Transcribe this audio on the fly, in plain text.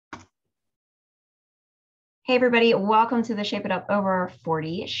Hey everybody, welcome to the Shape It Up Over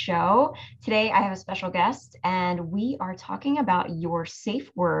 40 show. Today I have a special guest and we are talking about your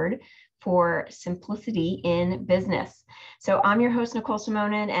safe word for simplicity in business. So I'm your host, Nicole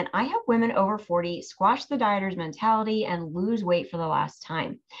Simonin, and I help women over 40 squash the dieter's mentality and lose weight for the last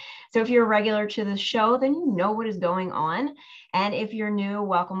time. So if you're a regular to the show, then you know what is going on. And if you're new,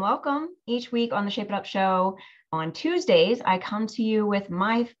 welcome, welcome. Each week on the Shape It Up show, on Tuesdays, I come to you with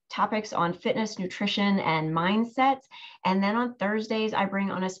my topics on fitness, nutrition, and mindset. And then on Thursdays, I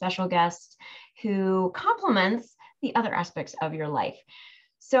bring on a special guest who complements the other aspects of your life.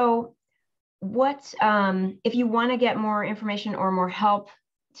 So if you want to get more information or more help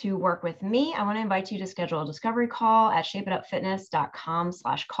to work with me, I want to invite you to schedule a discovery call at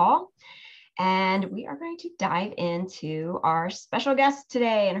shapeitupfitness.com/call. And we are going to dive into our special guest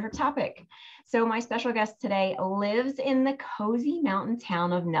today and her topic. So my special guest today lives in the cozy mountain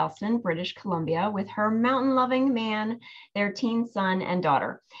town of Nelson, British Columbia, with her mountain-loving man, their teen son and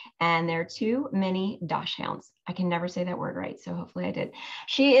daughter, and their two mini dachshunds. I can never say that word right, so hopefully I did.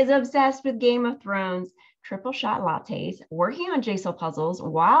 She is obsessed with Game of Thrones, triple shot lattes, working on jigsaw puzzles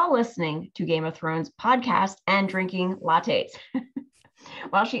while listening to Game of Thrones podcast and drinking lattes.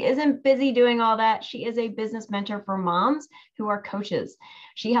 While she isn't busy doing all that, she is a business mentor for moms who are coaches.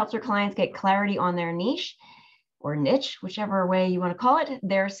 She helps her clients get clarity on their niche or niche, whichever way you want to call it,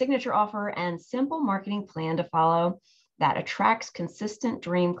 their signature offer and simple marketing plan to follow that attracts consistent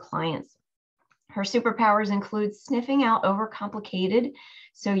dream clients. Her superpowers include sniffing out overcomplicated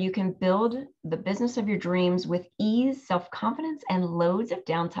so you can build the business of your dreams with ease, self-confidence, and loads of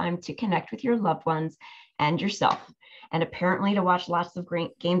downtime to connect with your loved ones and yourself. And apparently to watch lots of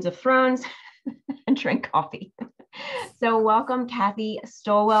great Games of Thrones and drink coffee. So welcome, Kathy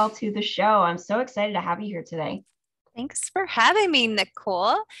Stowell, to the show. I'm so excited to have you here today. Thanks for having me,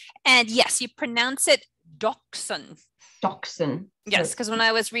 Nicole. And yes, you pronounce it dachshund. Dachshund. Yes, because when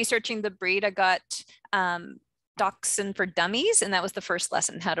I was researching the breed, I got dachshund for dummies, and that was the first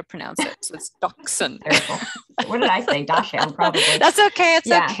lesson how to pronounce it. So it's dachshund. What did I say? Dachshund, probably. That's okay. It's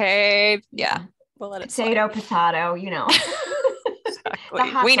okay. Yeah. We'll let it potato, potato, you know.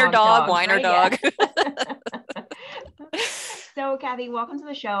 Exactly. Wiener dog, whiner dog. Yeah. So, Kathy, welcome to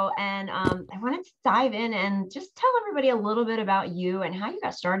the show. And I wanted to dive in and just tell everybody a little bit about you and how you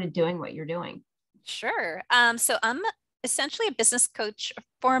got started doing what you're doing. Sure. So I'm essentially a business coach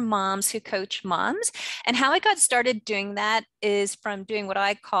for moms who coach moms. And how I got started doing that is from doing what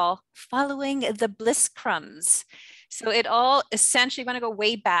I call following the bliss crumbs. So it all essentially, when I go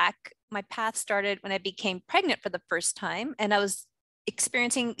way back, my path started when I became pregnant for the first time, and I was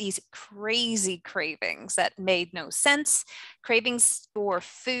experiencing these crazy cravings that made no sense. Cravings for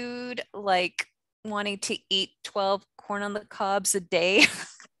food, like wanting to eat 12 corn on the cobs a day,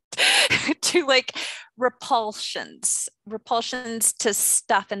 to like repulsions to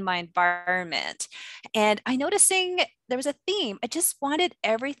stuff in my environment. And I noticing there was a theme. I just wanted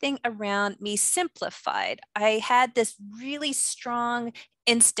everything around me simplified. I had this really strong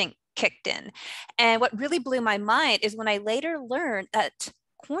instinct kicked in. And what really blew my mind is when I later learned that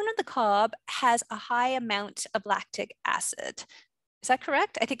corn on the cob has a high amount of lactic acid. Is that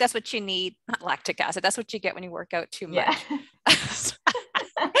correct? I think that's what you need, not lactic acid. That's what you get when you work out too much. Yeah.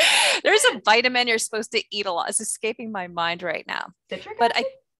 There's a vitamin you're supposed to eat a lot. It's escaping my mind right now. Citric but acid?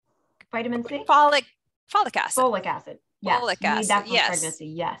 Vitamin C? Folic acid. Folic acid. Yes. Folic acid. Need that for pregnancy.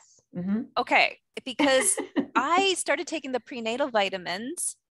 Yes. Mm-hmm. Okay. Because I started taking the prenatal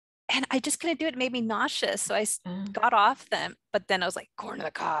vitamins and I just couldn't do it. It made me nauseous. So I got off them, but then I was like, corn on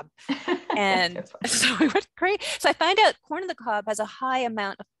the cob. And so I went great. So I find out corn on the cob has a high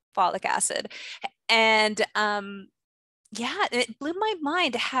amount of folic acid. And yeah, it blew my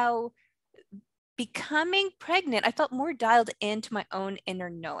mind how becoming pregnant, I felt more dialed into my own inner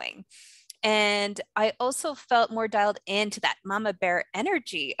knowing. And I also felt more dialed into that mama bear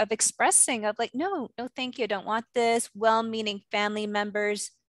energy of expressing of like, no, thank you. I don't want this. Well-meaning family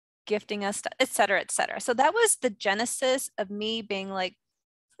members gifting us, et cetera, et cetera. So that was the genesis of me being like,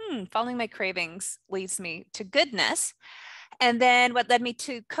 following my cravings leads me to goodness. And then what led me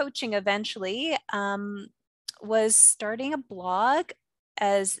to coaching eventually was starting a blog,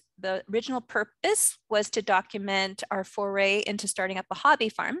 as the original purpose was to document our foray into starting up a hobby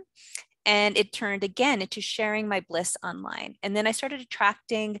farm. And it turned again into sharing my bliss online. And then I started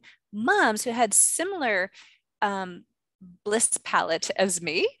attracting moms who had similar bliss palette as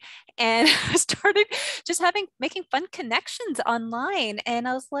me, and I started just making fun connections online. And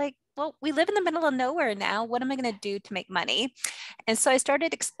I was like, well, we live in the middle of nowhere now. What am I going to do to make money? And so I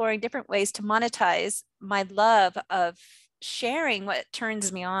started exploring different ways to monetize my love of sharing what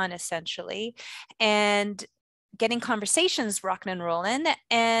turns me on essentially, and getting conversations rocking and rolling.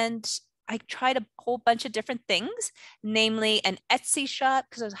 And I tried a whole bunch of different things, namely an Etsy shop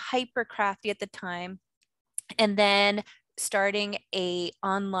because I was hyper crafty at the time. And then starting a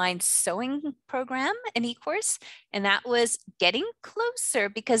online sewing program, an e-course. And that was getting closer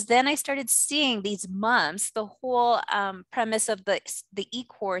because then I started seeing these moms. The whole premise of the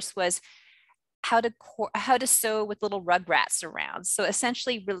e-course was how to sew with little rugrats around. So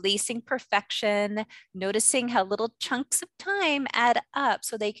essentially releasing perfection, noticing how little chunks of time add up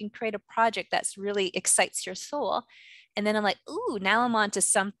so they can create a project that's really excites your soul. And then I'm like, ooh, now I'm on to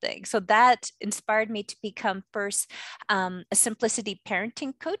something. So that inspired me to become first a simplicity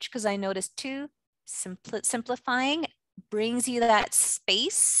parenting coach, because I noticed too, simplifying brings you that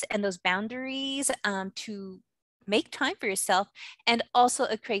space and those boundaries to make time for yourself, and also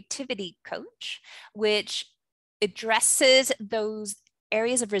a creativity coach, which addresses those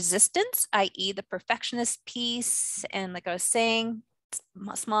areas of resistance, i.e. the perfectionist piece. And like I was saying,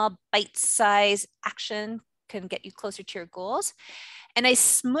 small bite-sized action can get you closer to your goals. And I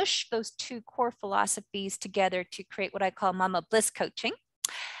smush those two core philosophies together to create what I call Mama Bliss coaching.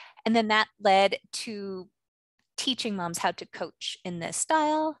 And then that led to teaching moms how to coach in this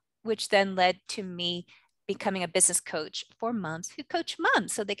style, which then led to me becoming a business coach for moms who coach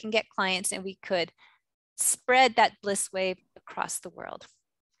moms so they can get clients and we could spread that bliss wave across the world.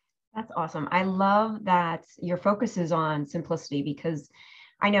 That's awesome. I love that your focus is on simplicity, because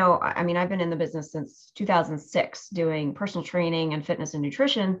I know, I mean, I've been in the business since 2006 doing personal training and fitness and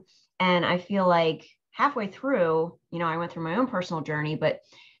nutrition. And I feel like halfway through, I went through my own personal journey, but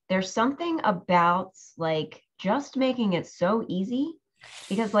there's something about like just making it so easy,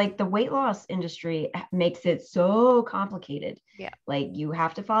 because like the weight loss industry makes it so complicated. Yeah. Like you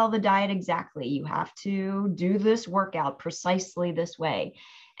have to follow the diet exactly. You have to do this workout precisely this way.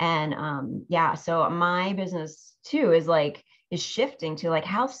 And so my business too is shifting to like,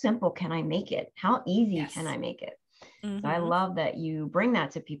 how simple can I make it? How easy can I make it? So I love that you bring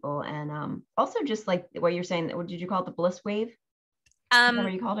that to people. And also just like what you're saying, what did you call it? The bliss wave?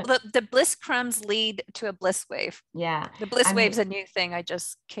 What you called it? The bliss crumbs lead to a bliss wave. Yeah. The bliss wave's a new thing. I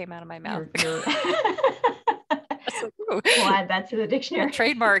just came out of my mouth. We'll add that to the dictionary. We'll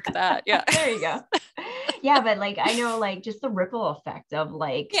trademark that. Yeah. There you go. Yeah, but like I know like just the ripple effect of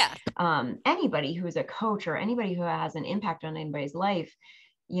like anybody who is a coach or anybody who has an impact on anybody's life,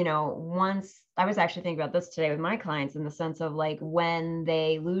 once I was actually thinking about this today with my clients, in the sense of like when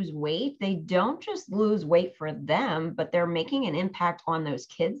they lose weight, they don't just lose weight for them, but they're making an impact on those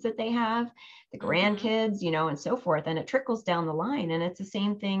kids that they have, the grandkids, and so forth. And it trickles down the line. And it's the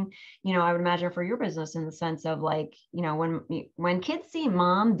same thing, I would imagine for your business, in the sense of like, when kids see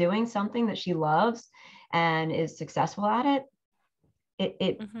mom doing something that she loves and is successful at it,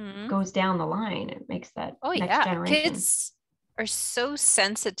 it goes down the line. It makes that next generation. Kids are so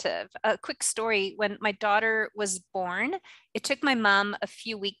sensitive. A quick story: when my daughter was born, it took my mom a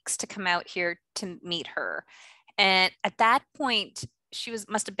few weeks to come out here to meet her. And at that point, she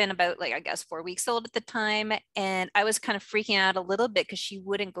must have been about like, I guess 4 weeks old at the time. And I was kind of freaking out a little bit because she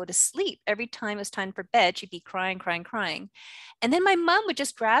wouldn't go to sleep. Every time it was time for bed, she'd be crying, crying, crying. And then my mom would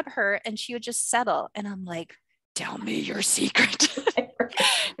just grab her and she would just settle. And I'm like, tell me your secret.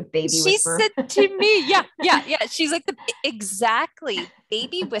 Baby whisperer. She said to me, yeah. She's like exactly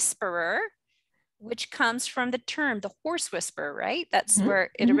baby whisperer, which comes from the term, the horse whisperer, right? That's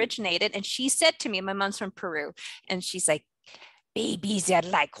where it originated. And she said to me, my mom's from Peru, and she's like, babies are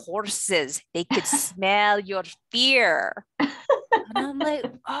like horses. They could smell your fear. And I'm like,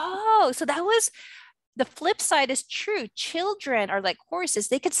 oh, so that was the flip side is true. Children are like horses.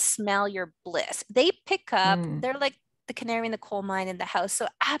 They could smell your bliss. They pick up, they're like the canary in the coal mine in the house. So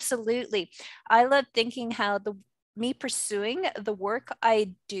absolutely. I love thinking how me pursuing the work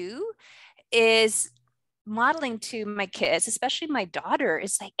I do is modeling to my kids, especially my daughter,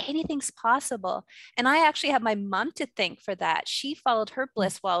 is like anything's possible. And I actually have my mom to thank for that. She followed her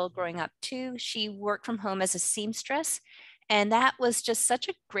bliss while growing up too. She worked from home as a seamstress. And that was just such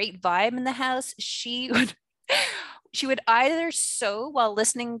a great vibe in the house. She would either sew while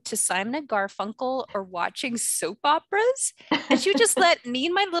listening to Simon and Garfunkel or watching soap operas. And she would just let me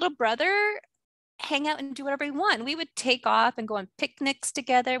and my little brother hang out and do whatever we want. We would take off and go on picnics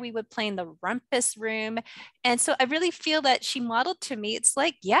together. We would play in the rumpus room. And so I really feel that she modeled to me, it's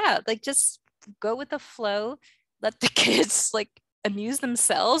like, like just go with the flow, let the kids like amuse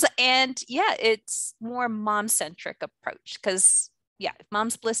themselves. And it's more mom-centric approach, because if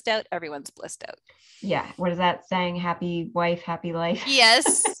mom's blissed out, everyone's blissed out. Yeah. What is that saying? Happy wife, happy life.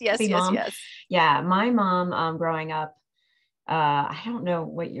 Yes. Happy mom. Yeah. My mom, growing up, I don't know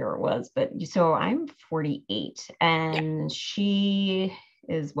what year it was, but so I'm 48 and she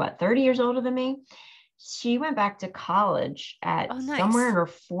is what, 30 years older than me. She went back to college at somewhere in her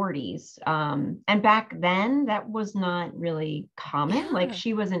 40s. And back then that was not really common. Like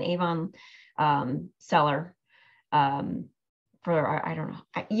she was an Avon seller for, I don't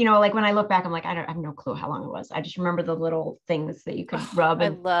know, like when I look back, I'm like, I have no clue how long it was. I just remember the little things that you could rub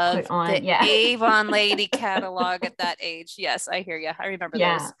and put on. The Avon lady catalog at that age. Yes, I hear you. I remember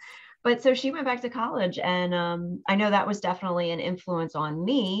those. But so she went back to college, and I know that was definitely an influence on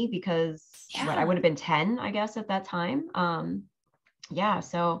me because I would have been 10, I guess, at that time.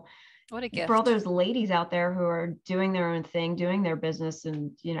 So what a gift for all those ladies out there who are doing their own thing, doing their business,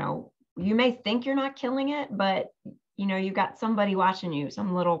 and you may think you're not killing it, but you've got somebody watching you,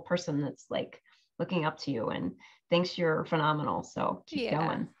 some little person that's like looking up to you and thinks you're phenomenal. So keep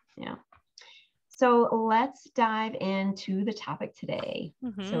going. Yeah. So let's dive into the topic today.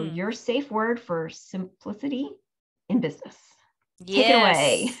 So your safe word for simplicity in business. Take it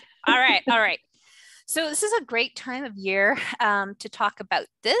away. All right. So this is a great time of year to talk about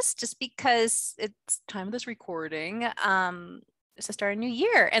this, just because it's time of this recording. It's the start of a new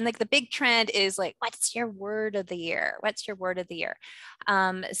year. And like the big trend is like, what's your word of the year? What's your word of the year?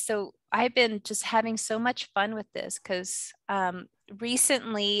 So I've been just having so much fun with this because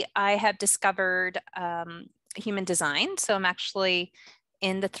recently I have discovered human design. So I'm actually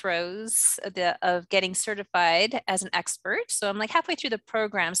in the throes of getting certified as an expert. So I'm like halfway through the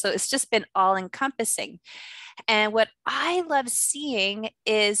program. So it's just been all encompassing. And what I love seeing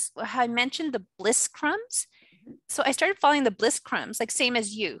is how I mentioned the bliss crumbs. So I started following the bliss crumbs, like same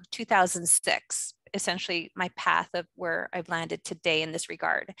as you, 2006, essentially my path of where I've landed today in this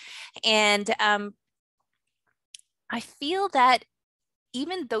regard. And I feel that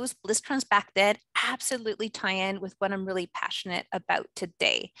even those bliss crumbs back then absolutely tie in with what I'm really passionate about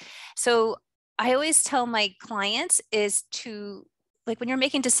today. So I always tell my clients is to, like when you're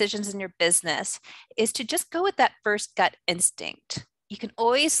making decisions in your business, is to just go with that first gut instinct. You can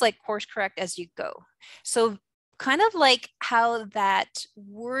always like course correct as you go. So kind of like how that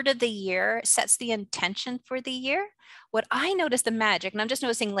word of the year sets the intention for the year. What I noticed the magic, and I'm just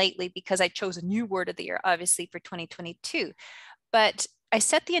noticing lately because I chose a new word of the year, obviously for 2022, but I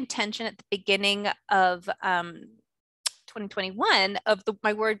set the intention at the beginning of 2021 of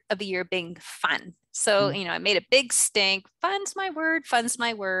my word of the year being fun. So, I made a big stink. Fun's my word. Fun's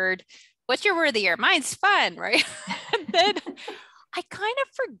my word. What's your word of the year? Mine's fun, right? And then I kind of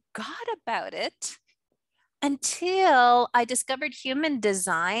forgot about it until I discovered human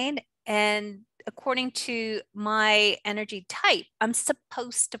design. And according to my energy type, I'm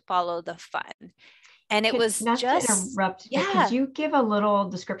supposed to follow the fun. And it was not just to interrupt, but could you give a little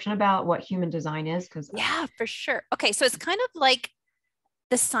description about what human design is? Yeah, for sure. Okay, so it's kind of like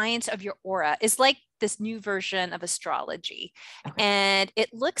the science of your aura is like this new version of astrology. Okay. And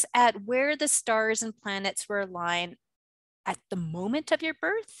it looks at where the stars and planets were aligned at the moment of your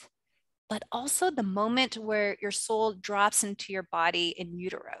birth, but also the moment where your soul drops into your body in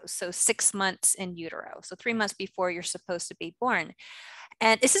utero. So 6 months in utero. So 3 months before you're supposed to be born.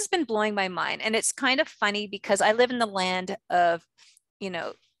 And this has been blowing my mind. And it's kind of funny because I live in the land of,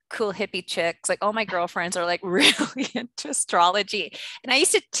 cool hippie chicks. Like all my girlfriends are like really into astrology. And I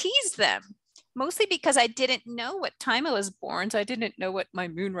used to tease them mostly because I didn't know what time I was born. So I didn't know what my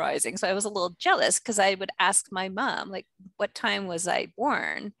moon rising. So I was a little jealous because I would ask my mom, like, what time was I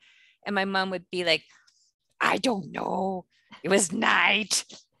born? And my mom would be like, I don't know. It was night.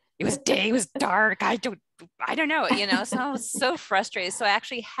 It was day. It was dark. I don't know, so I was so frustrated. So I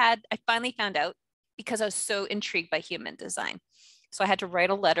finally found out because I was so intrigued by human design. So I had to write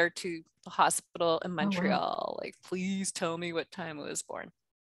a letter to the hospital in Montreal, like, please tell me what time I was born.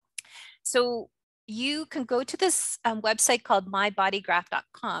 So you can go to this website called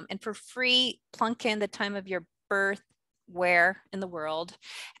mybodygraph.com and for free plunk in the time of your birth, where in the world.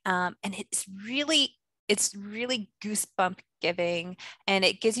 And it's really goosebump giving, and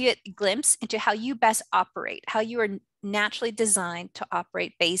it gives you a glimpse into how you best operate, how you are naturally designed to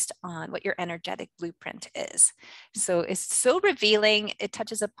operate based on what your energetic blueprint is. So it's so revealing. It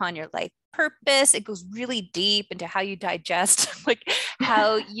touches upon your life purpose. It goes really deep into how you digest, like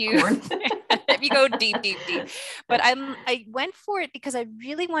how you you go deep. But I went for it because I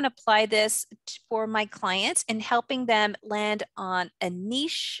really want to apply this for my clients and helping them land on a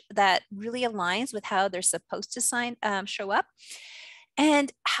niche that really aligns with how they're supposed to show up.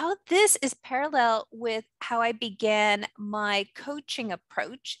 And how this is parallel with how I began my coaching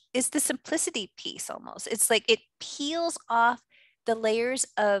approach is the simplicity piece almost. It's like it peels off the layers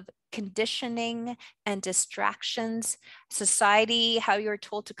of conditioning and distractions, society, how you're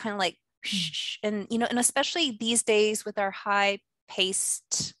told to kind of like, shh, and, and especially these days with our high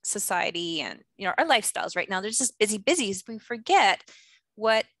paced society and, our lifestyles right now, there's just busy, we forget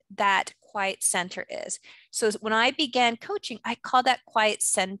what that quiet center is. So when I began coaching, I call that quiet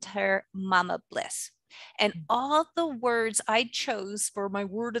center mama bliss. And all the words I chose for my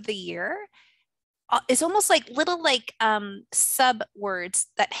word of the year is almost like little sub words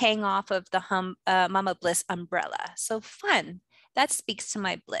that hang off of the mama bliss umbrella. So fun, that speaks to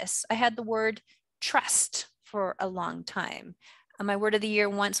my bliss. I had the word trust for a long time. My word of the year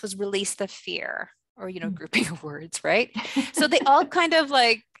once was release the fear, or, grouping of words, right? So they all kind of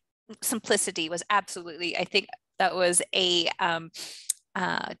like, simplicity was absolutely, I think that was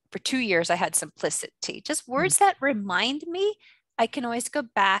for 2 years, I had simplicity, just words that remind me I can always go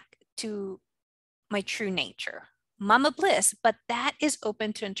back to my true nature, mama bliss, but that is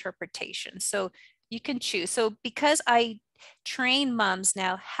open to interpretation. So you can choose. So because I train moms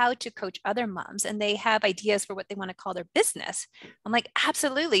now how to coach other moms and they have ideas for what they want to call their business, I'm like,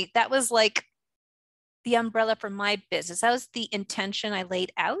 absolutely. That was like the umbrella for my business. That was the intention I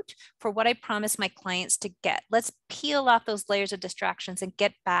laid out for what I promised my clients to get. Let's peel off those layers of distractions and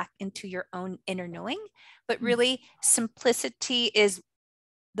get back into your own inner knowing. But really, simplicity is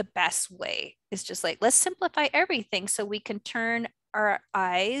the best way. It's just like, let's simplify everything so we can turn our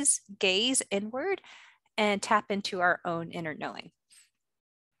gaze inward and tap into our own inner knowing.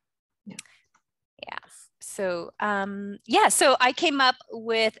 Yeah. So, so I came up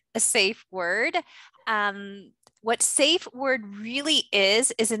with a safe word. What safe word really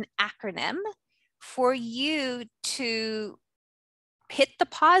is an acronym for you to hit the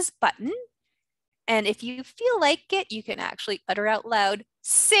pause button. And if you feel like it, you can actually utter out loud,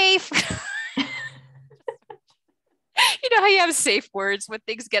 safe. You know how you have safe words when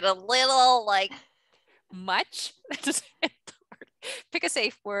things get a little like much? Just pick a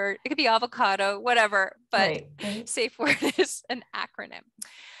safe word. It could be avocado, whatever, but right. Safe word is an acronym.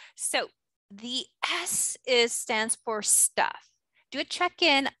 So the S stands for stuff. Do a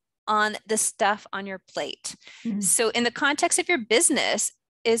check-in on the stuff on your plate. So in the context of your business,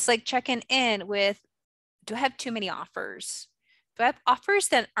 is like checking in with, do I have too many offers? Do I have offers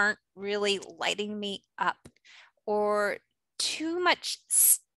that aren't really lighting me up, or too much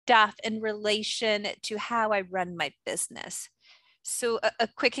stuff in relation to how I run my business? So a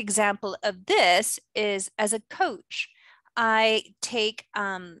quick example of this is, as a coach, I take,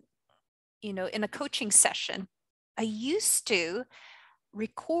 in a coaching session, I used to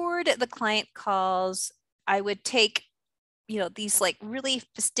record the client calls. I would take, these like really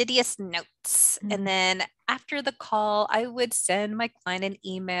fastidious notes. And then after the call, I would send my client an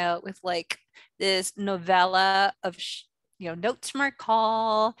email with like this novella of, notes from our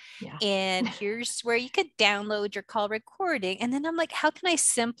call. Yeah. And here's where you could download your call recording. And then I'm like, how can I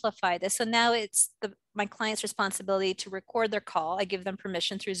simplify this? So now it's my client's responsibility to record their call. I give them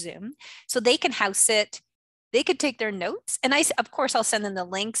permission through Zoom so they can house it. They could take their notes, and of course, I'll send them the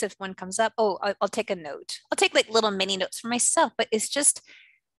links if one comes up. Oh, I'll take a note. I'll take like little mini notes for myself, but it's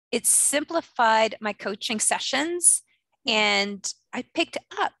simplified my coaching sessions. And I picked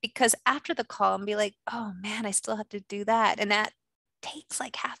up because after the call, and be like, oh man, I still have to do that. And that takes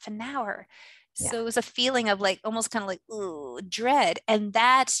like half an hour. Yeah. So it was a feeling of like, almost kind of like, ooh, dread. And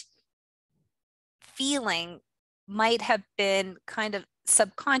that feeling might have been kind of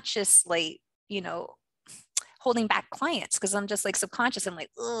subconsciously, holding back clients, because I'm just like subconscious. I'm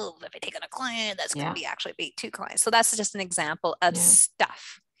like, oh, if I take on a client, that's going to be 2 clients. So that's just an example of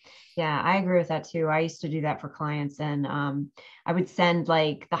stuff. Yeah, I agree with that too. I used to do that for clients, and I would send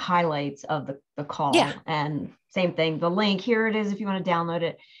like the highlights of the call, and same thing, the link, here it is if you want to download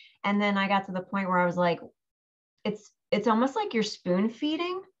it. And then I got to the point where I was like, it's almost like you're spoon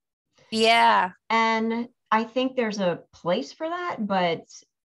feeding. Yeah. And I think there's a place for that, but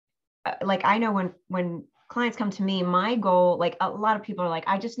like, I know when clients come to me, my goal, like a lot of people are like,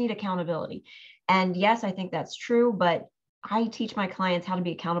 I just need accountability. And yes, I think that's true, but I teach my clients how to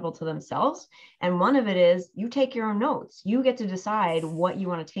be accountable to themselves. And one of it is, you take your own notes. You get to decide what you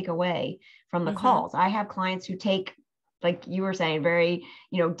want to take away from the calls. I have clients who take, like you were saying, very,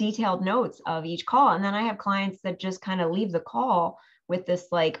 detailed notes of each call. And then I have clients that just kind of leave the call with this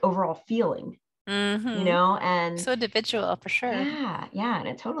like overall feeling. And so individual for sure. Yeah. And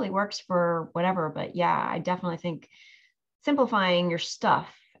it totally works for whatever. But yeah, I definitely think simplifying your stuff.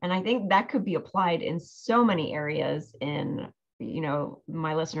 And I think that could be applied in so many areas in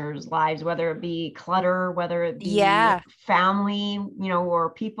my listeners' lives, whether it be clutter, whether it be Yeah. family, or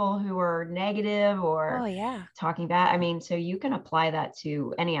people who are negative Oh, or yeah. talking bad. I mean, so you can apply that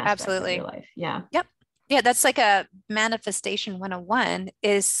to any aspect of your Absolutely. life. Yeah. Yep. Yeah, that's like a manifestation 101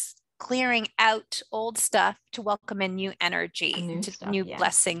 is clearing out old stuff to welcome in new energy, New into stuff. new Yeah.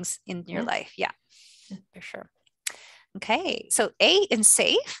 blessings in your Yeah. life. Yeah, for sure. Okay, so A in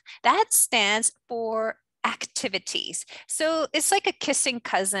safe, that stands for activities. So it's like a kissing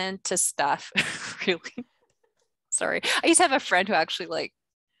cousin to stuff, really. Sorry. I used to have a friend who actually like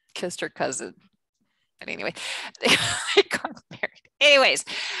kissed her cousin. But anyway, they got married. Anyways,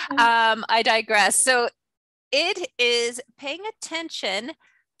 I digress. So it is paying attention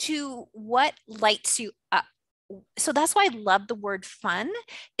to what lights you up. So that's why I love the word fun,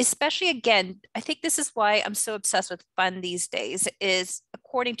 especially again, I think this is why I'm so obsessed with fun these days is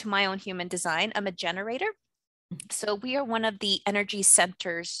according to my own human design, I'm a generator. So we are one of the energy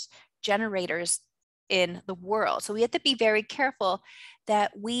centers generators in the world. So we have to be very careful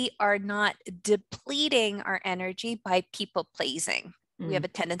that we are not depleting our energy by people pleasing. We have a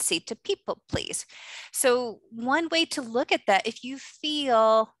tendency to people please. So one way to look at that, if you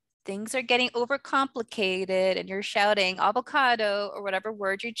feel things are getting overcomplicated and you're shouting avocado or whatever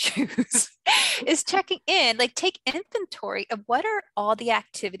word you choose, is checking in, like take inventory of what are all the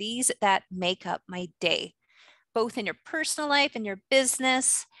activities that make up my day, both in your personal life and your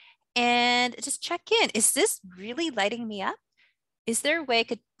business, and just check in. Is this really lighting me up? Is there a way I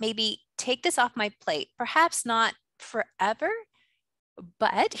could maybe take this off my plate? Perhaps not forever,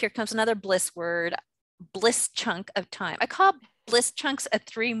 but here comes another bliss word, bliss chunk of time. I call bliss chunks a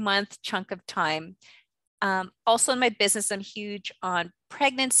 3-month chunk of time. Also in my business, I'm huge on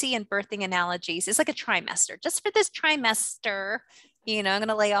pregnancy and birthing analogies. It's like a trimester. Just for this trimester, I'm going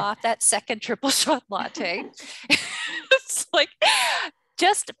to lay off that second triple shot latte. It's like,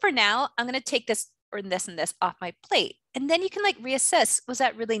 just for now, I'm going to take this or this and this off my plate. And then you can like reassess, was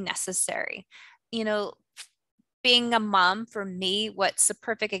that really necessary? Being a mom for me, what's a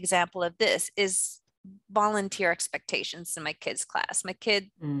perfect example of this is volunteer expectations in my kids' class. My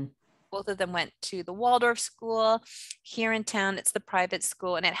kid, both of them went to the Waldorf school. Here in town, it's the private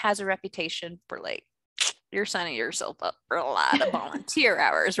school, and it has a reputation for like, you're signing yourself up for a lot of volunteer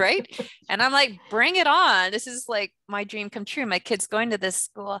hours, right? And I'm like, bring it on. This is like my dream come true. My kid's going to this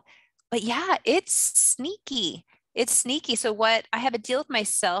school. But yeah, it's sneaky. It's sneaky. So what I have a deal with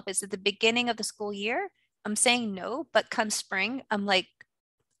myself is at the beginning of the school year, I'm saying no, but come spring, I'm like,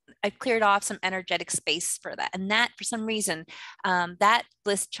 I've cleared off some energetic space for that. And that, for some reason, that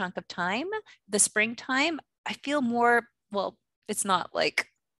bliss chunk of time, the springtime, I feel more, well, it's not like,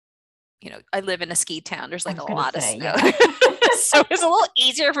 I live in a ski town. There's like a lot of snow. Yeah. So it's a little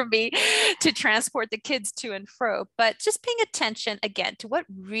easier for me to transport the kids to and fro. But just paying attention again to what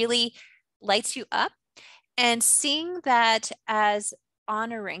really lights you up and seeing that as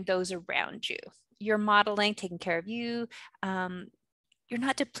honoring those around you. You're modeling, taking care of you. You're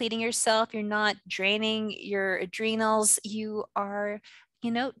not depleting yourself. You're not draining your adrenals. You are,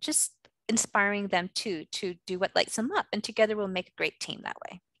 just inspiring them to do what lights them up. And together we'll make a great team that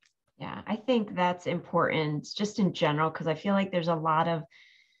way. Yeah, I think that's important just in general, because I feel like there's a lot of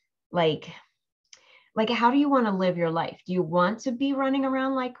like, how do you want to live your life? Do you want to be running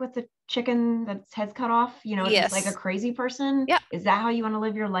around like with a chicken that's head's cut off, just like a crazy person? Yeah. Is that how you want to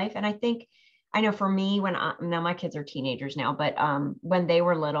live your life? And I know for me, now my kids are teenagers now, but when they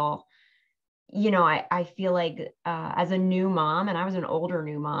were little, I feel like as a new mom, and I was an older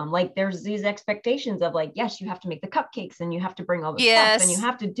new mom, like there's these expectations of like, yes, you have to make the cupcakes and you have to bring all the stuff and you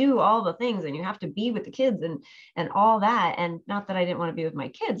have to do all the things and you have to be with the kids and all that. And not that I didn't want to be with my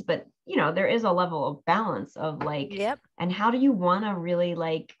kids, but there is a level of balance of like, and how do you want to really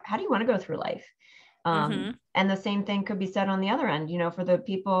how do you want to go through life? And the same thing could be said on the other end, for the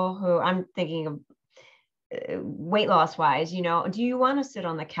people who I'm thinking of weight loss wise, do you want to sit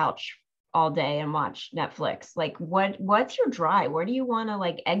on the couch all day and watch Netflix? Like what's your drive? Where do you want to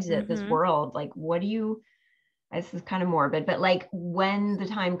like exit this world? Like this is kind of morbid, but like when the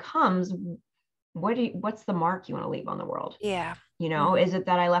time comes, what's the mark you want to leave on the world? Yeah. Is it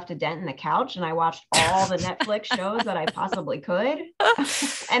that I left a dent in the couch and I watched all the Netflix shows that I possibly could?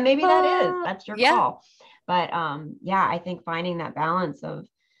 And maybe that's your call. But I think finding that balance of,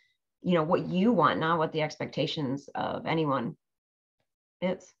 what you want, not what the expectations of anyone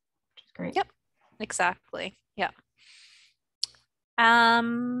is, which is great. Yep, exactly. Yeah.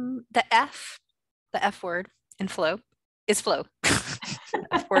 The F word in flow is flow.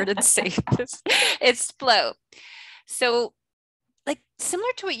 F word and safe. It's flow. So like similar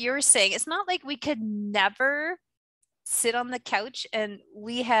to what you were saying, it's not like we could never sit on the couch, and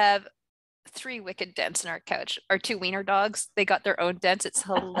we have 3 wicked dents in our couch. Our 2 wiener dogs, they got their own dents. It's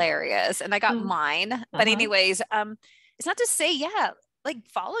hilarious. And I got mine. But anyways, it's not to say, yeah, like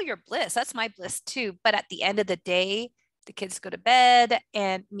follow your bliss. That's my bliss too. But at the end of the day, the kids go to bed,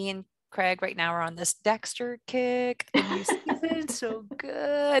 and me and Craig right now are on this Dexter kick. The new season, so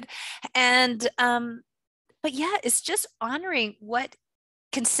good. And but yeah, it's just honoring what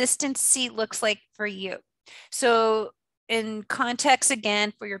consistency looks like for you. So in context,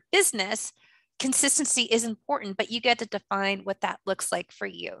 again, for your business, consistency is important, but you get to define what that looks like for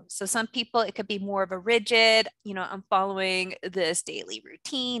you. So some people, it could be more of a rigid, I'm following this daily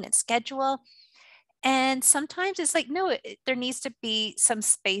routine and schedule. And sometimes it's like, no, there needs to be some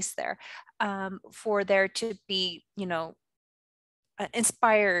space there for there to be,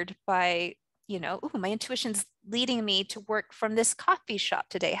 inspired by, my intuition's leading me to work from this coffee shop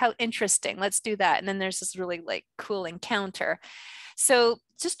today. How interesting. Let's do that. And then there's this really like cool encounter. So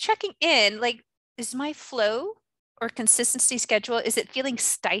just checking in, like, is my flow or consistency schedule, is it feeling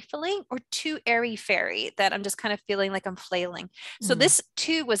stifling or too airy fairy that I'm just kind of feeling like I'm flailing? So this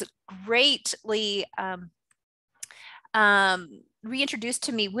too was greatly reintroduced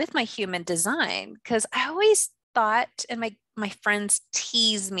to me with my human design, because I always thought, and my friends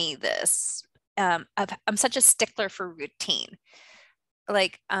tease me this, I'm such a stickler for routine.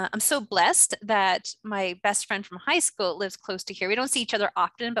 Like I'm so blessed that my best friend from high school lives close to here. We don't see each other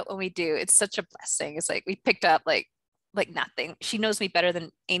often, but when we do, it's such a blessing. It's like we picked up like nothing. She knows me better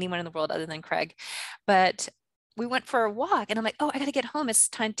than anyone in the world other than Craig. But we went for a walk, and I'm like, oh, I gotta get home. It's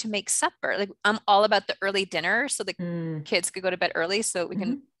time to make supper. Like I'm all about the early dinner, so the kids could go to bed early, so we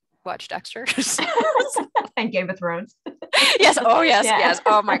can watch Dexter and Game of Thrones. Yes. Oh, yes. Yeah. Yes.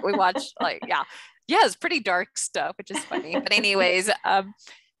 Oh my, we watched it's pretty dark stuff, which is funny. But anyways,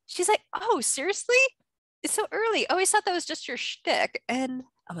 she's like, oh, seriously? It's so early. Oh, I thought that was just your shtick. And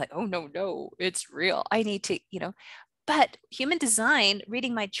I'm like, oh, no, it's real. I need to, but human design,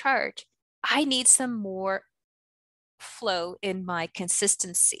 reading my chart, I need some more flow in my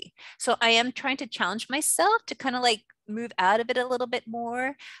consistency. So I am trying to challenge myself to kind of like move out of it a little bit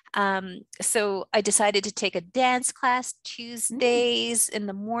more. So I decided to take a dance class Tuesdays in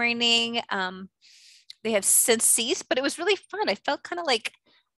the morning. They have since ceased, but it was really fun. I felt kind of like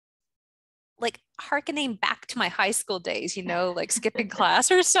hearkening back to my high school days, like skipping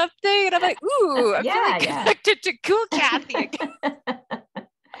class or something. And I'm like, ooh, I'm feeling connected to cool Kathy again.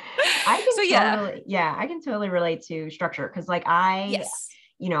 I can totally relate to structure, because like I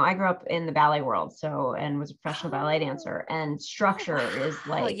grew up in the ballet world, and was a professional ballet dancer, and structure is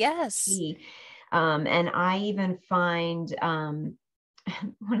like key. And I even find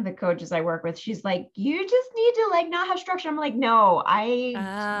one of the coaches I work with, she's like, you just need to like not have structure. I'm like, no,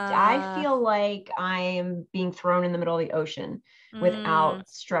 I feel like I am being thrown in the middle of the ocean without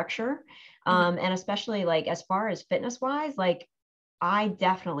structure. And especially like as far as fitness wise, like I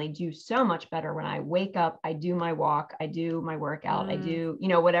definitely do so much better when I wake up, I do my walk, I do my workout, I do,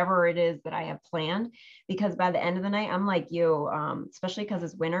 whatever it is that I have planned, because by the end of the night, I'm like you, especially because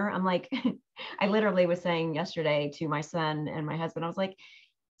it's winter. I'm like, I literally was saying yesterday to my son and my husband, I was like,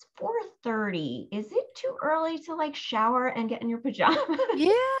 it's 4:30. Is it too early to like shower and get in your pajamas?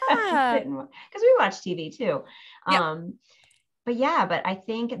 Yeah. Because we watch TV too. But I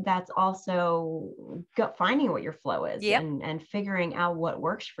think that's also finding what your flow is and figuring out what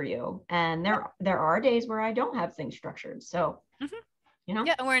works for you. And there are days where I don't have things structured. So,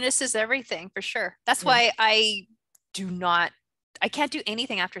 awareness is everything for sure. That's why I can't do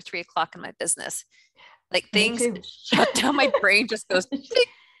anything after 3:00 in my business. Like things shut down. My brain just goes,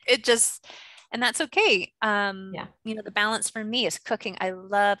 and that's okay. The balance for me is cooking. I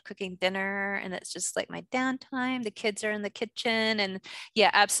love cooking dinner, and it's just like my downtime. The kids are in the kitchen, and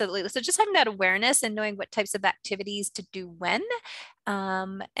absolutely. So just having that awareness and knowing what types of activities to do when,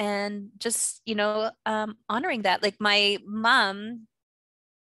 and just, honoring that. Like my mom,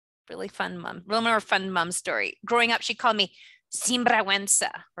 really more fun mom story. Growing up, she called me sinvergüenza,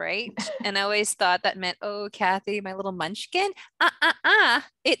 right? And I always thought that meant, oh, Kathy, my little munchkin.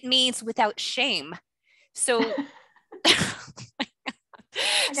 It means without shame. So,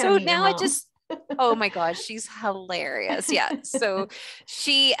 so now I just, oh my gosh, she's hilarious. Yeah. So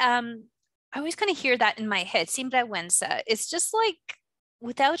she, I always kind of hear that in my head. Sinvergüenza. It's just like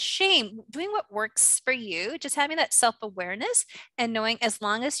without shame, doing what works for you, just having that self-awareness and knowing as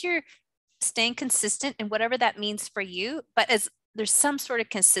long as you're staying consistent in whatever that means for you, but as there's some sort of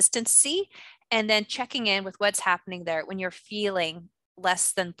consistency, and then checking in with what's happening there when you're feeling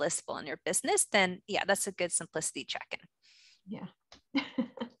less than blissful in your business, then that's a good simplicity check-in. Yeah.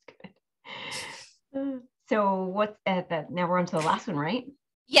 That's good. So what's at that? Now we're on to the last one, right?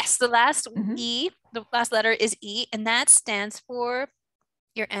 Yes, the last Mhm. E, the last letter is E, and that stands for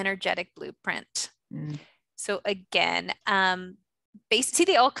your energetic blueprint. Mm. So again, basically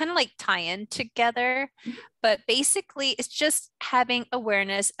they all kind of like tie in together, but basically it's just having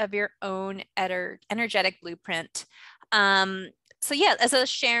awareness of your own energetic blueprint. So yeah, as I was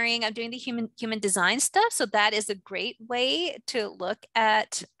sharing, I'm doing the human design stuff. So that is a great way to look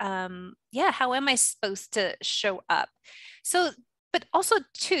at, yeah, how am I supposed to show up? So, but also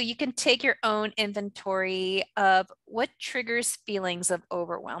too, you can take your own inventory of what triggers feelings of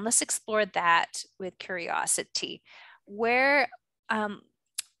overwhelm. Let's explore that with curiosity. Where, um,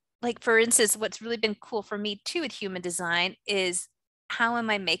 like for instance, what's really been cool for me too with human design is how am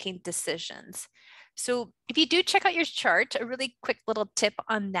I making decisions? So if you do check out your chart, a really quick little tip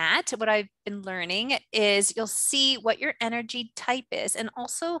on that, what I've been learning is you'll see what your energy type is and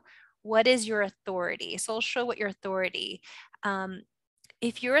also what is your authority. So I'll show what your authority. Um,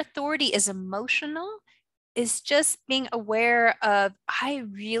 if your authority is emotional, is just being aware of, I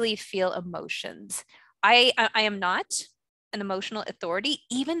really feel emotions. I am not an emotional authority,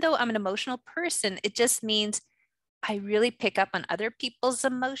 even though I'm an emotional person. It just means I really pick up on other people's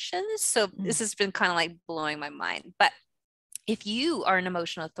emotions. So Mm. this has been kind of like blowing my mind. But if you are an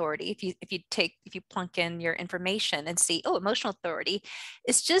emotional authority, if you plunk in your information and see, oh, emotional authority,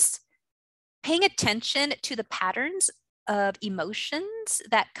 it's just paying attention to the patterns of emotions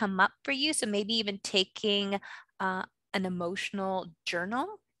that come up for you. So maybe even taking an emotional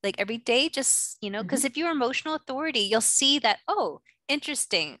journal like every day, just, because Mhm. if you're emotional authority, you'll see that, oh,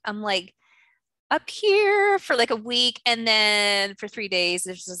 interesting. I'm like up here for like a week and then for 3 days,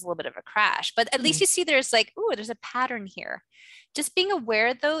 there's just a little bit of a crash. But at least Mm. you see there's like, oh, there's a pattern here. Just being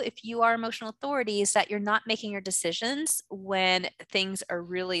aware though, if you are emotional authority, is that you're not making your decisions when things are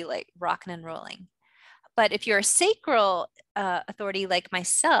really like rocking and rolling. But if you're a sacral authority like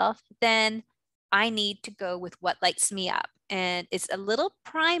myself, then I need to go with what lights me up. And it's a little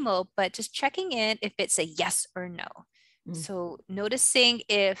primal, but just checking in if it's a yes or no. Mm. So noticing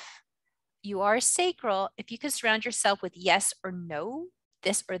if you are sacral, if you can surround yourself with yes or no,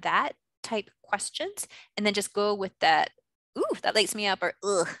 this or that type questions, and then just go with that, ooh, that lights me up, or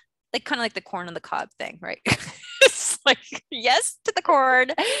ugh, like kind of like the corn on the cob thing, right? It's like yes to the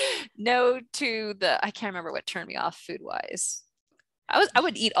corn, no to the, I can't remember what turned me off food wise. I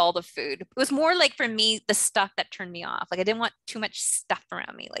would eat all the food. It was more like for me, the stuff that turned me off. Like I didn't want too much stuff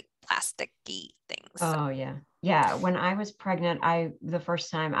around me, like plasticky things. So Oh yeah. Yeah. When I was pregnant, the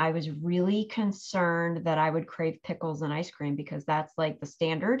first time I was really concerned that I would crave pickles and ice cream because that's like the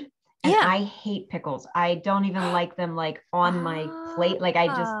standard. And yeah. I hate pickles. I don't even like them like on my plate. Like they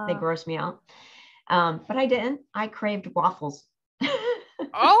Ah. gross me out. But I didn't. I craved waffles.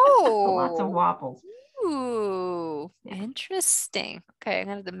 Lots of Oh, waffles. ooh, Yeah. interesting. Okay, I'm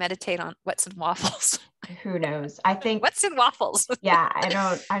gonna have to meditate on what's in waffles. Who knows? I think, What's in waffles? yeah, I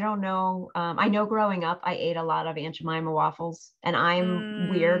don't know. I know growing up, I ate a lot of Aunt Jemima waffles, and I'm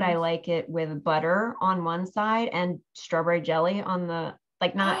weird. I Mm. like it with butter on one side and strawberry jelly on the,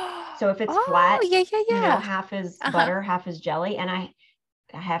 like, not, so if it's Oh, flat, yeah, yeah, yeah. half is Uh-huh. butter, half is jelly, and I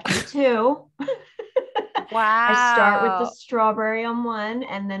have to eat two. I start with the Wow. strawberry on one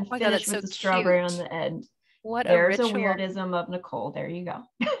and Oh then my God, finish that's with so the strawberry on cute. the end. What a There's a ritual. weirdism of Nicole. There you go.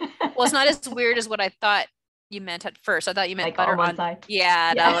 Well, it's not as weird as what I thought you meant at first. I thought you meant Like on butter one on, side.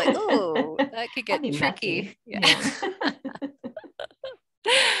 yeah, and I'm Yeah. like, oh, that could That'd get be tricky. messy. Yeah.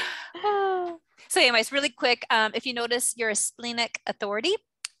 Yeah. Oh. So anyways, really quick, if you notice you're a splenic authority,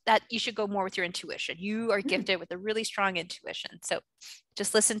 that you should go more with your intuition. You are Hmm. gifted with a really strong intuition. So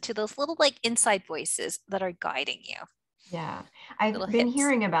just listen to those little like inside voices that are guiding you, Yeah. I've little been hits.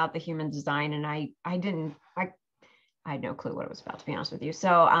 hearing about the human design and I had no clue what it was about, to be honest with you.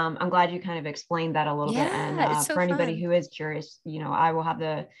 So I'm glad you kind of explained that a little bit. And Yeah, it's so for anybody fun. who is curious, I will have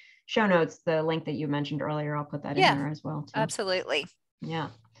the show notes, the link that you mentioned earlier. I'll put that in Yeah, there as well too. absolutely. Yeah.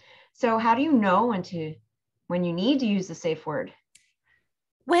 So how do you know when you need to use the safe word?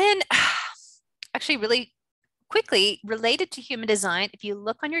 When actually really quickly related to human design, if you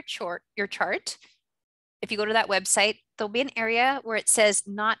look on your chart, if you go to that website, there'll be an area where it says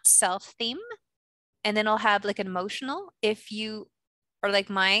not self theme, and then I'll have like an emotional. If you are like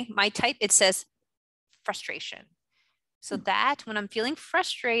my type, it says frustration. So that when I'm feeling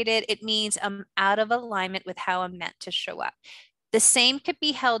frustrated, it means I'm out of alignment with how I'm meant to show up. The same could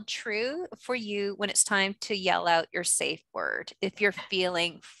be held true for you when it's time to yell out your safe word if you're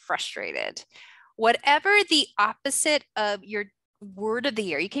feeling frustrated. Whatever the opposite of your word of the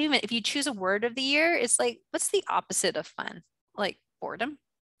year, you can even, if you choose a word of the year, it's like, what's the opposite of fun? Like boredom,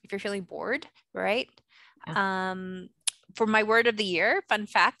 if you're feeling bored, right? Yeah. For my word of the year, fun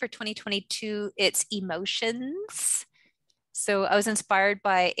fact for 2022, it's emotions. So I was inspired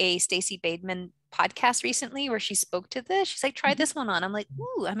by a Stacey Bateman podcast recently where she spoke to this. She's like, try this one on. I'm like,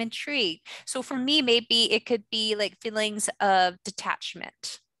 ooh, I'm intrigued. So for me, maybe it could be like feelings of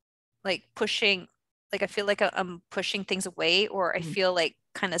detachment, like pushing, like I feel like I'm pushing things away, or I feel like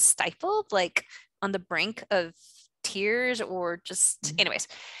kind of stifled, like on the brink of tears, or just anyways.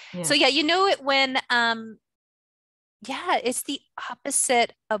 Yeah. So yeah, you know it when yeah, it's the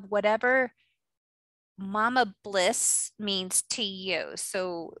opposite of whatever Mama Bliss means to you.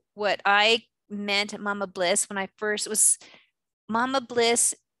 So what I meant Mama Bliss when I first was Mama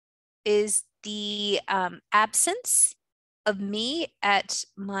Bliss is the absence of me at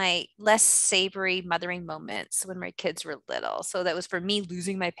my less savory mothering moments when my kids were little. So that was for me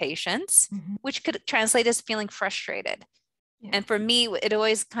losing my patience, which could translate as feeling frustrated. Yeah. And for me, it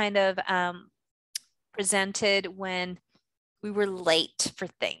always kind of presented when we were late for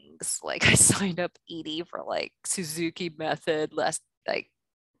things. Like I signed up Edie for like Suzuki Method, like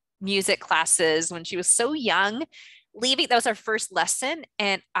music classes when she was so young. Leaving, that was our first lesson,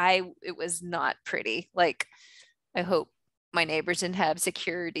 and it was not pretty. Like, I hope my neighbors didn't have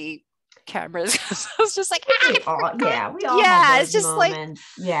security cameras. I was just like, we all have yeah, those it's just moments.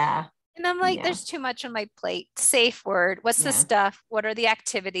 like, yeah. And I'm like, there's too much on my plate. Safe word. What's the stuff? What are the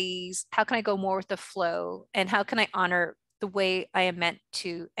activities? How can I go more with the flow? And how can I honor the way I am meant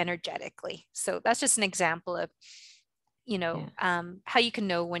to energetically? So that's just an example of, how you can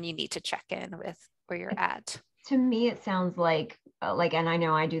know when you need to check in with where you're at. To me, it sounds like, and I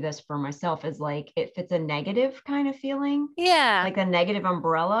know I do this for myself, is like if it's a negative kind of feeling, like a negative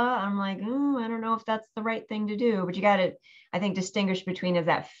umbrella, I'm like, I don't know if that's the right thing to do. But you got to, I think, distinguish between, is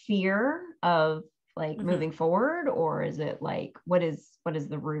that fear of like moving forward, or is it like what is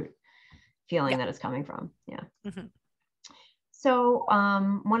the root feeling that it's coming from? So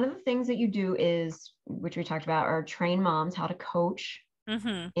one of the things that you do is, which we talked about, are train moms how to coach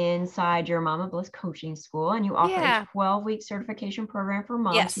inside your Mama Bliss coaching school. And you offer a 12-week certification program for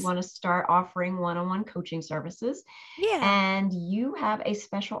moms who want to start offering one-on-one coaching services. And you have a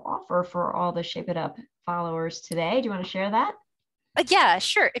special offer for all the Shape It Up followers today. Do you want to share that? Yeah,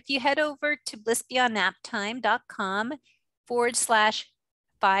 sure. If you head over to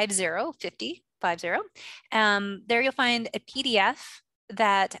blissbeyondnaptime.com/50, there you'll find a PDF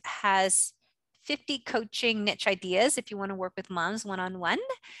that has 50 coaching niche ideas if you want to work with moms one-on-one.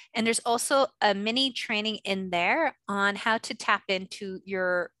 And there's also a mini training in there on how to tap into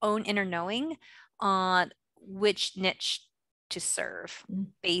your own inner knowing on which niche to serve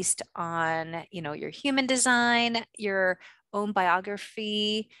based on, your human design, your own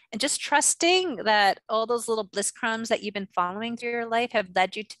biography, and just trusting that all those little bliss crumbs that you've been following through your life have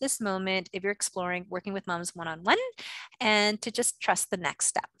led you to this moment if you're exploring working with moms one-on-one, and to just trust the next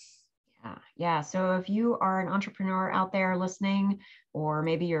step. Yeah. So if you are an entrepreneur out there listening, or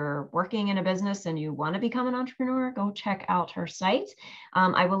maybe you're working in a business and you want to become an entrepreneur, go check out her site.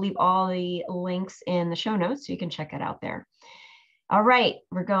 I will leave all the links in the show notes so you can check it out there. All right,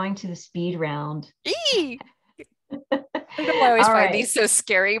 we're going to the speed round. I always find these so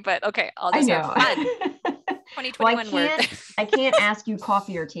scary, but okay, I'll just have fun. 2021 well, I can't ask you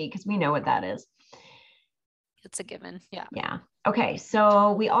coffee or tea because we know what that is. It's a given. Yeah. Yeah. Okay.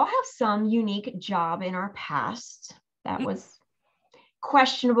 So we all have some unique job in our past that was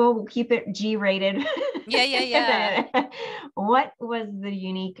questionable. We'll keep it G-rated. Yeah. What was the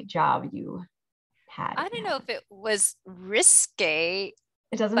unique job you had? I don't know if it was risque.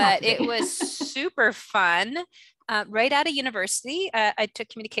 It doesn't have to be. It was super fun. Right out of university, I took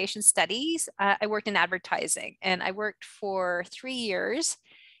communication studies. I worked in advertising, and I worked for 3 years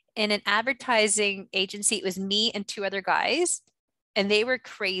in an advertising agency. It was me and 2 other guys, and they were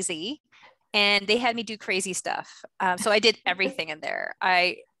crazy, and they had me do crazy stuff. So I did everything in there.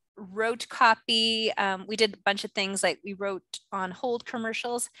 I wrote copy. We did a bunch of things, like we wrote on hold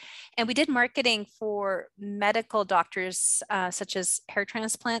commercials, and we did marketing for medical doctors, such as hair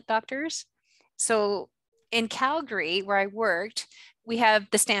transplant doctors. So in Calgary, where I worked, we have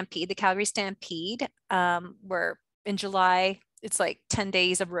the Calgary Stampede, where in July, it's like 10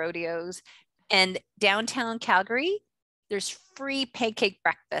 days of rodeos. And downtown Calgary, there's free pancake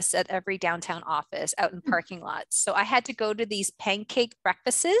breakfasts at every downtown office out in parking lots. So I had to go to these pancake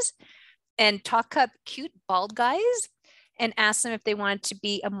breakfasts and talk up cute bald guys and ask them if they wanted to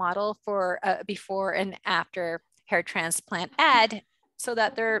be a model for a before and after hair transplant ad so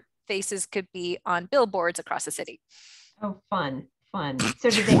that their faces could be on billboards across the city. Oh, fun.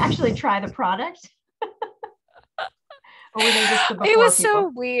 So did they actually try the product? Or were they just the It before was so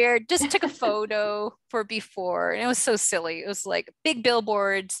people? weird. Just took a photo for before, and it was so silly. It was like big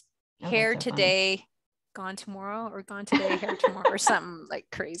billboards, Oh, that's hair so funny. today, gone tomorrow, or gone today, hair tomorrow, or something like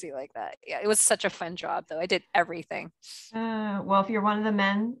crazy like that. Yeah, it was such a fun job though. I did everything. Well, if you're one of the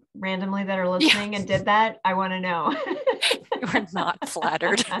men randomly that are Yeah, listening and did that, I want to know. you were not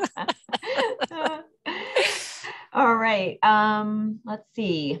flattered. All right. Let's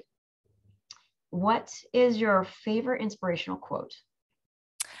see. What is your favorite inspirational quote?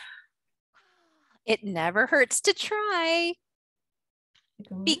 It never hurts to try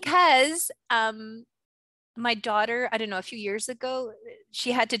because my daughter, I don't know, a few years ago,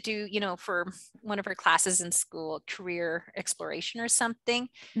 she had to do, for one of her classes in school, career exploration or something.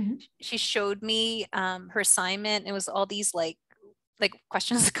 Mm-hmm. She showed me her assignment. It was all these like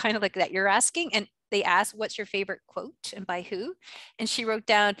questions kind of like that you're asking. And they asked, what's your favorite quote and by who? And she wrote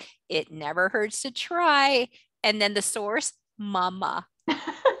down, it never hurts to try. And then the source, mama.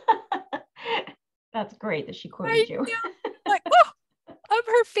 That's great that she I quoted you. know. Like, oh, I'm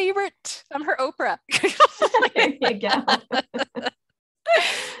her favorite. I'm her Oprah. There you go.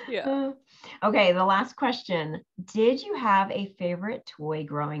 Yeah. Okay, the last question. Did you have a favorite toy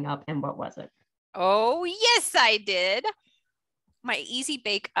growing up and what was it? Oh, yes, I did. My easy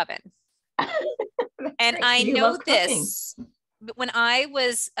bake oven. And Great. So I you know love cooking. this. When I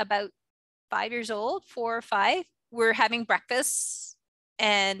was about 5 years old, 4 or 5, we're having breakfast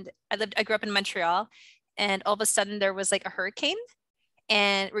and I grew up in Montreal, and all of a sudden there was like a hurricane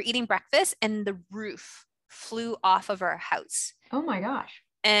and we're eating breakfast and the roof flew off of our house. Oh my gosh.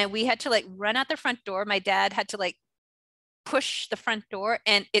 And we had to like run out the front door. My dad had to like push the front door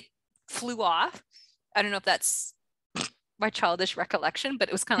and it flew off. I don't know if that's my childish recollection, but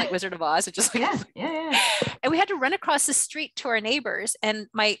it was kind of like Wizard of Oz. It just like, yeah. And we had to run across the street to our neighbors. And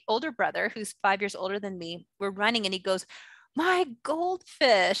my older brother, who's 5 years older than me, we're running and he goes, my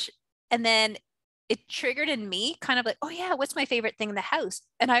goldfish. And then it triggered in me kind of like, oh yeah, what's my favorite thing in the house?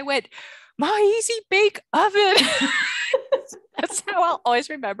 And I went, my easy bake oven. That's how I'll always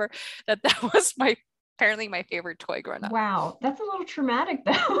remember that was apparently my favorite toy growing up. Wow, that's a little traumatic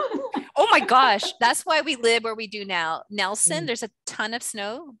though. Oh my gosh. That's why we live where we do now. Nelson, there's a ton of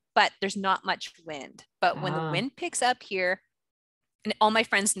snow, but there's not much wind. But when the wind picks up here, and all my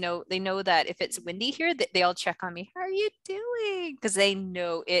friends know, they know that if it's windy here, they all check on me. How are you doing? Because they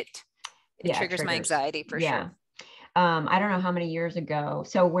know it triggers my anxiety for sure. I don't know how many years ago.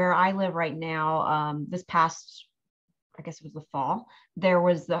 So where I live right now, this past, I guess it was the fall, there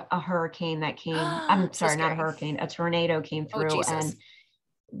was a hurricane that came. I'm So sorry, not a scary. hurricane, a tornado came Oh, through and Jesus.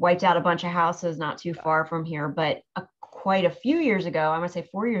 wiped out a bunch of houses not too far from here. But quite a few years ago, I'm going to say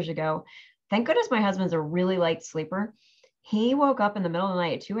 4 years ago, thank goodness my husband's a really light sleeper. He woke up in the middle of the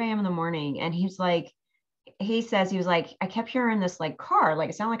night at 2 a.m. in the morning and he was like, I kept hearing this like car,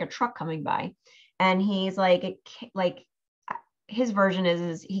 like it sounded like a truck coming by. And he's like, his version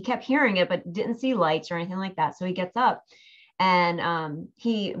is he kept hearing it, but didn't see lights or anything like that. So he gets up and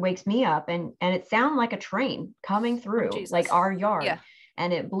he wakes me up and it sounded like a train coming through like our yard. Yeah.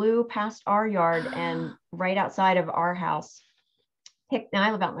 And it blew past our yard and right outside of our house. Now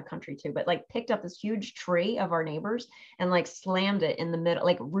I live out in the country too, but like picked up this huge tree of our neighbors and like slammed it in the middle,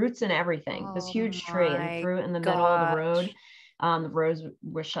 like roots and everything, this huge tree and threw it in the middle of the road. The roads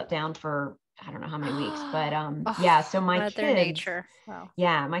were shut down for I don't know how many weeks, but yeah. So my Mother kids, Nature. Wow.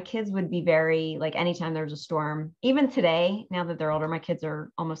 yeah, my kids would be very like anytime there's a storm, even today, now that they're older, my kids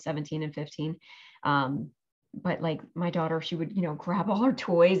are almost 17 and 15. But like my daughter, she would, grab all her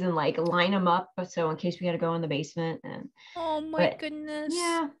toys and like line them up. So in case we had to go in the basement Oh my but goodness.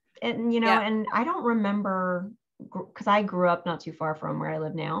 yeah. And, and I don't remember because I grew up not too far from where I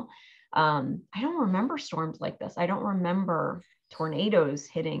live now. I don't remember storms like this. I don't remember tornadoes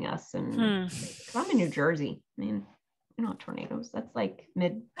hitting us. And because I'm in New Jersey, I mean, tornadoes. That's like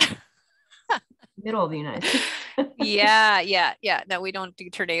middle of the United States. Yeah. No, we don't do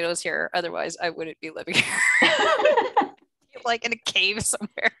tornadoes here. Otherwise, I wouldn't be living here. Like in a cave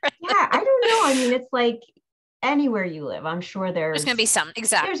somewhere. Yeah, I don't know. I mean, it's like anywhere you live, I'm sure there's going to be some.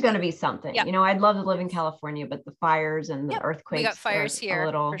 Exactly. There's going to be something. Yep. I'd love to live in California, but the fires and the earthquakes. We got fires here a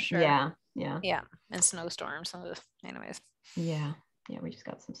little, for sure. Yeah. And snowstorms. Anyways. Yeah. We just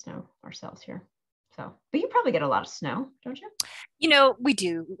got some snow ourselves here. So, but you probably get a lot of snow, don't you? We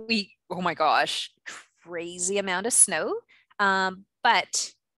do. Oh my gosh, crazy amount of snow.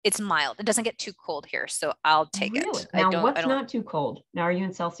 But it's mild. It doesn't get too cold here, so I'll take it. Now, what's not too cold? Now, are you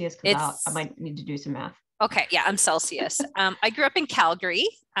in Celsius? Because I might need to do some math. Okay, yeah, I'm Celsius. I grew up in Calgary,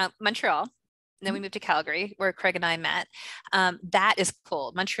 Montreal. And then we moved to Calgary, where Craig and I met. That is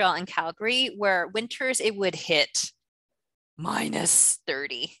cold. Montreal and Calgary, where winters it would hit minus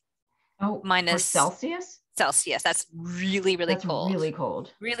 30. Oh, for minus Celsius? Celsius. That's really, really That's cold. really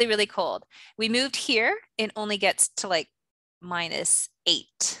cold. Really, really cold. We moved here, it only gets to like minus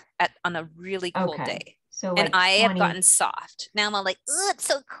 8 on a really cold day. So And like I 20. have gotten soft. Now I'm all like, oh, it's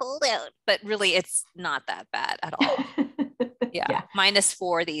so cold out. But really, it's not that bad at all. Yeah. Minus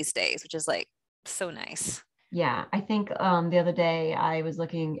 4 these days, which is like so nice. Yeah. I think the other day I was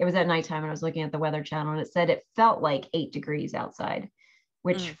looking, it was at nighttime and I was looking at the Weather Channel and it said it felt like 8 degrees outside,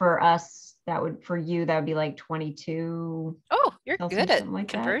 which for us, for you, that would be like 22. Oh, you're Celsius, good at something like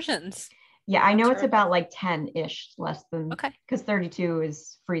conversions. That. Yeah, I know That's it's about like 10-ish less than, okay. Because 32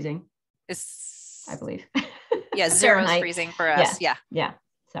 is freezing. I believe. Yeah, 0 is freezing for us. Yeah.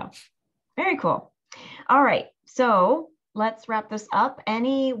 So very cool. All right. So let's wrap this up.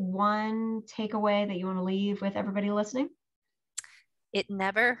 Any one takeaway that you want to leave with everybody listening? It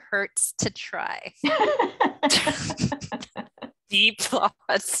never hurts to try. Deep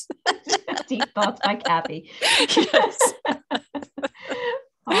thoughts. Deep thoughts by Kathy. Yes.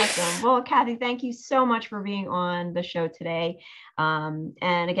 Awesome. Well, Kathy, thank you so much for being on the show today.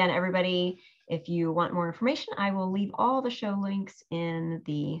 And again, everybody, if you want more information, I will leave all the show links in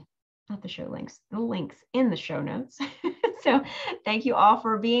the links in the show notes. So thank you all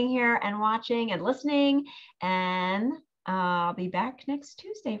for being here and watching and listening. And I'll be back next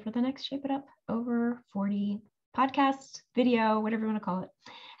Tuesday for the next Shape It Up Over 40 podcast, video, whatever you want to call it.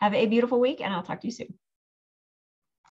 Have a beautiful week, and I'll talk to you soon.